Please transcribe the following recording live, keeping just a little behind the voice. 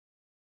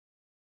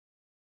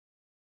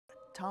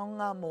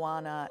Taonga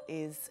Moana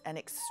is an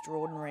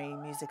extraordinary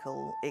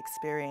musical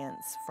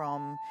experience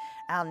from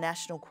our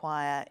national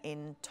choir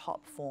in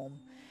top form.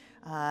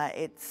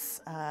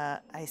 It's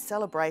a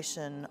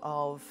celebration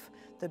of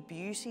the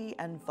beauty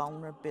and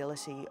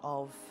vulnerability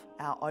of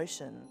our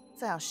ocean.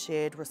 It's our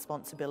shared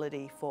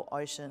responsibility for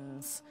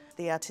oceans.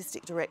 The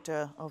artistic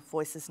director of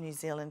Voices New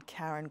Zealand,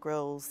 Karen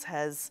Grills,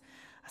 has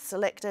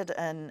selected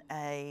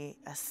a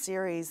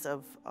series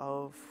of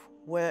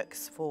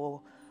works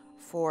for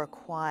a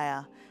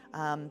choir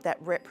that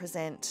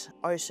represent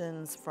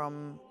oceans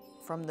from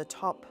the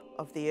top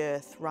of the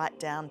earth right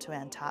down to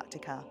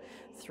Antarctica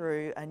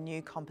through a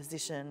new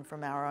composition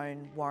from our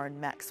own Warren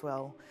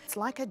Maxwell. It's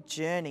like a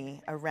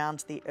journey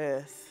around the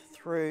earth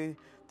through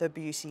the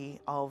beauty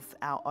of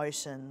our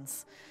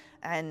oceans.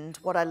 And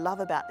what I love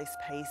about this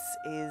piece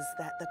is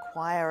that the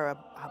choir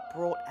are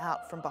brought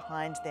out from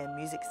behind their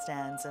music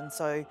stands, and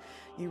so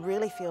you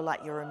really feel like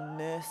you're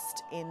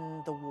immersed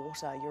in the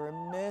water, you're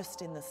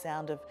immersed in the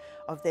sound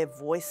of their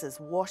voices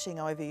washing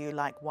over you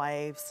like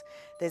waves.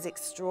 There's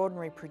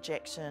extraordinary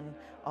projection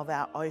of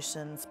our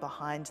oceans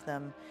behind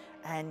them,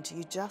 and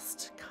you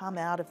just come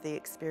out of the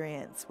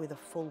experience with a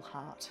full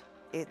heart.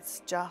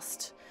 It's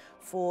just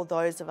for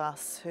those of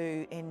us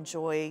who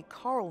enjoy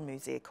choral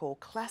music or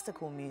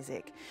classical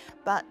music,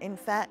 but in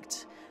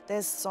fact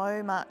there's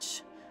so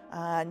much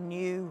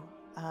new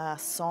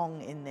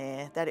song in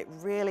there that it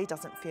really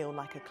doesn't feel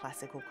like a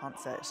classical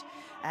concert,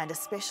 and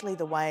especially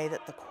the way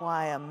that the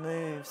choir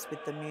moves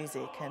with the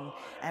music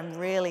and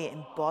really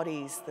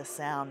embodies the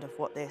sound of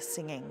what they're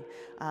singing.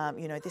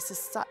 You know, this is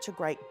such a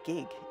great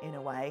gig in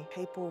a way.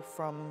 People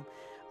from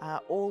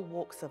all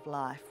walks of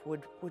life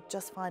would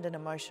just find an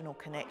emotional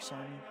connection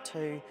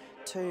to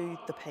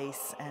the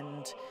piece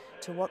and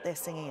to what they're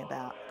singing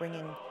about,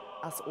 bringing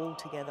us all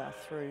together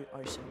through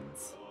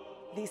oceans.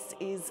 This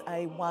is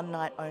a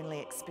one-night only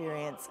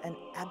experience, an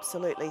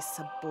absolutely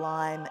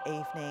sublime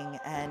evening,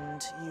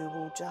 and you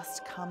will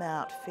just come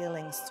out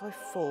feeling so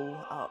full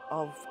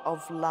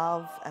of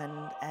love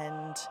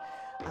and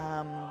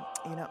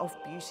you know, of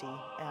beauty.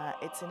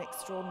 It's an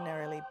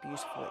extraordinarily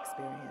beautiful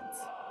experience.